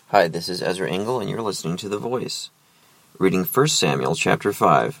Hi, this is Ezra Engel, and you're listening to The Voice, reading 1 Samuel chapter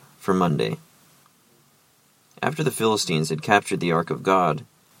 5 for Monday. After the Philistines had captured the Ark of God,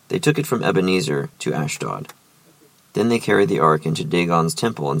 they took it from Ebenezer to Ashdod. Then they carried the Ark into Dagon's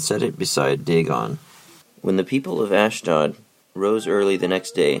temple and set it beside Dagon. When the people of Ashdod rose early the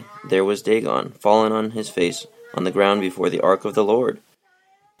next day, there was Dagon, fallen on his face on the ground before the Ark of the Lord.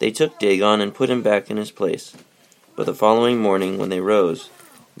 They took Dagon and put him back in his place. But the following morning when they rose,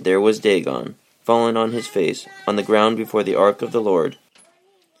 there was Dagon, fallen on his face, on the ground before the ark of the Lord.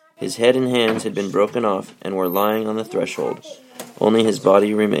 His head and hands had been broken off and were lying on the threshold. Only his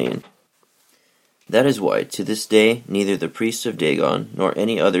body remained. That is why, to this day, neither the priests of Dagon nor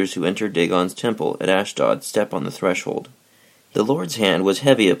any others who enter Dagon's temple at Ashdod step on the threshold. The Lord's hand was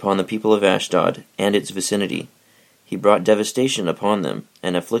heavy upon the people of Ashdod and its vicinity. He brought devastation upon them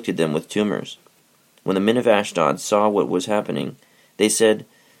and afflicted them with tumors. When the men of Ashdod saw what was happening, they said,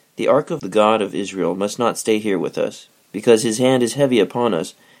 "The ark of the God of Israel must not stay here with us, because his hand is heavy upon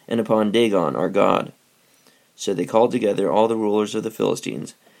us and upon Dagon our God." So they called together all the rulers of the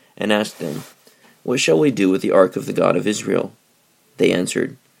Philistines, and asked them, "What shall we do with the ark of the God of Israel?" They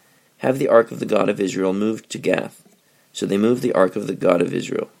answered, "Have the ark of the God of Israel moved to Gath." So they moved the ark of the God of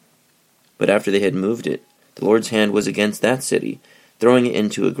Israel. But after they had moved it, the Lord's hand was against that city, throwing it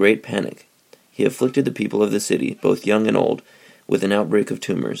into a great panic. He afflicted the people of the city, both young and old, with an outbreak of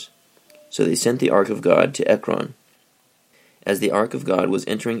tumors. So they sent the ark of God to Ekron. As the ark of God was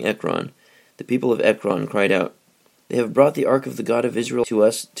entering Ekron, the people of Ekron cried out, "They have brought the ark of the God of Israel to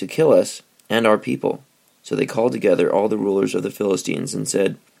us to kill us and our people." So they called together all the rulers of the Philistines and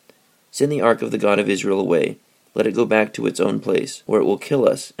said, "Send the ark of the God of Israel away. Let it go back to its own place, or it will kill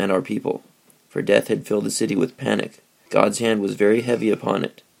us and our people." For death had filled the city with panic. God's hand was very heavy upon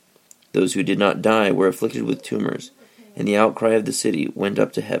it. Those who did not die were afflicted with tumors, and the outcry of the city went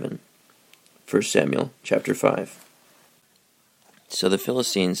up to heaven. 1 Samuel chapter 5. So the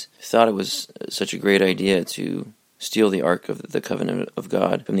Philistines thought it was such a great idea to steal the Ark of the Covenant of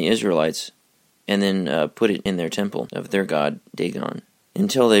God from the Israelites and then put it in their temple of their god, Dagon,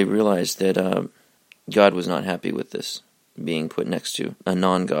 until they realized that God was not happy with this being put next to a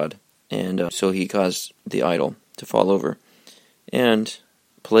non-god. And so he caused the idol to fall over and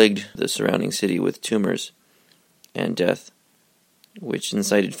plagued the surrounding city with tumors and death, which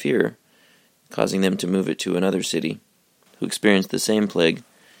incited fear, causing them to move it to another city, who experienced the same plague,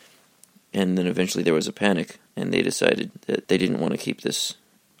 and then eventually there was a panic, and they decided that they didn't want to keep this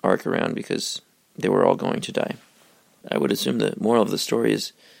ark around because they were all going to die. I would assume the moral of the story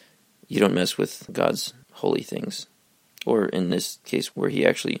is you don't mess with God's holy things, or in this case where he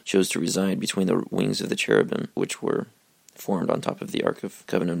actually chose to reside between the wings of the cherubim, which were formed on top of the Ark of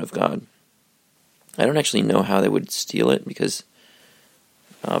Covenant of God. I don't actually know how they would steal it, because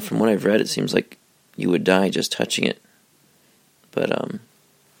from what I've read, it seems like you would die just touching it. But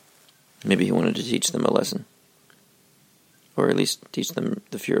maybe he wanted to teach them a lesson, or at least teach them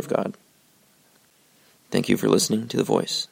the fear of God. Thank you for listening to The Voice.